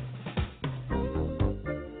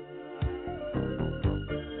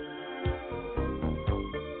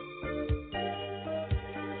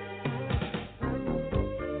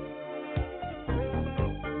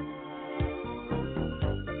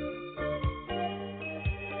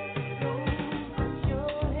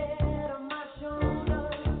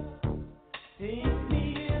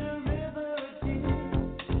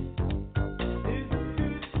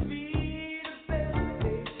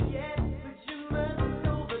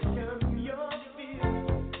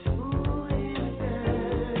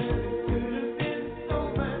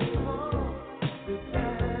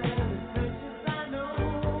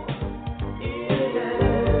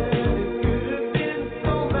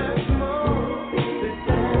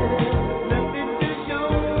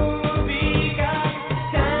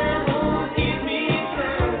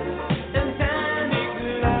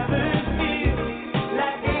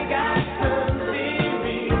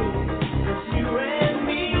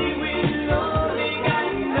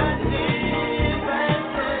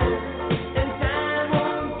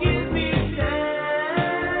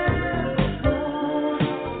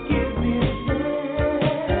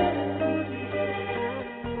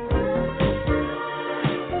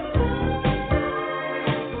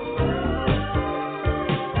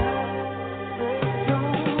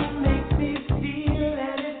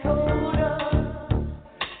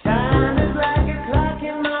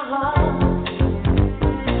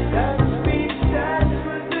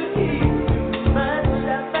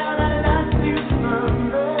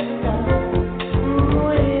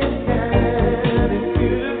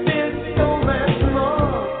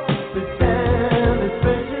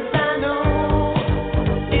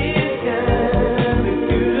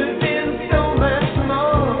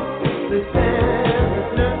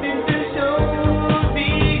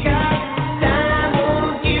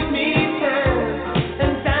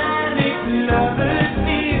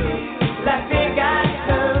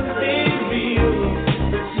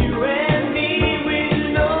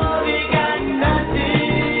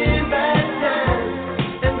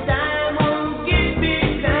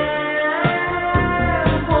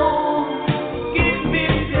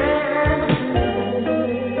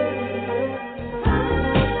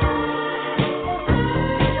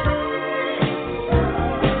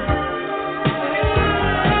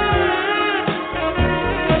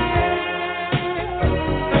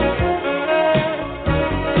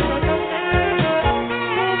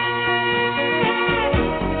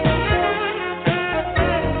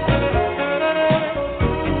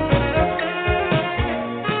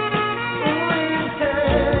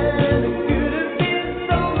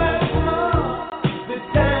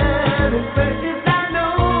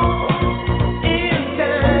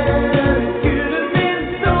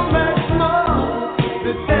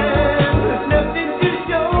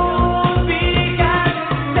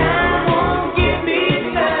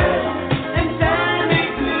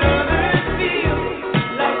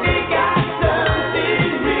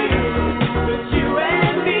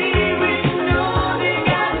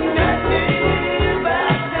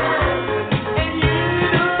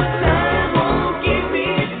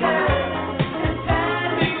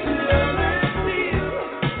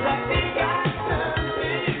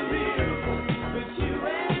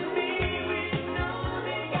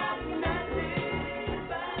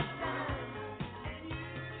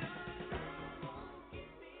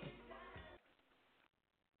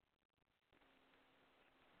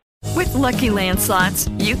 Lucky Land Slots,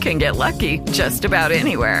 you can get lucky just about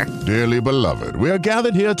anywhere. Dearly beloved, we are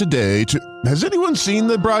gathered here today to... Has anyone seen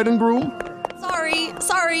the bride and groom?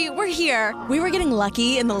 Sorry, we're here. We were getting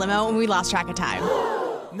lucky in the limo and we lost track of time.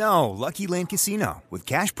 No, Lucky Land Casino, with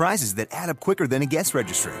cash prizes that add up quicker than a guest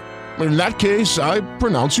registry. In that case, I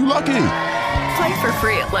pronounce you lucky. Play for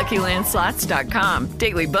free at LuckyLandSlots.com.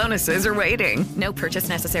 Daily bonuses are waiting. No purchase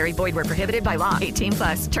necessary. Void where prohibited by law.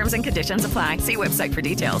 18+. Terms and conditions apply. See website for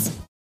details.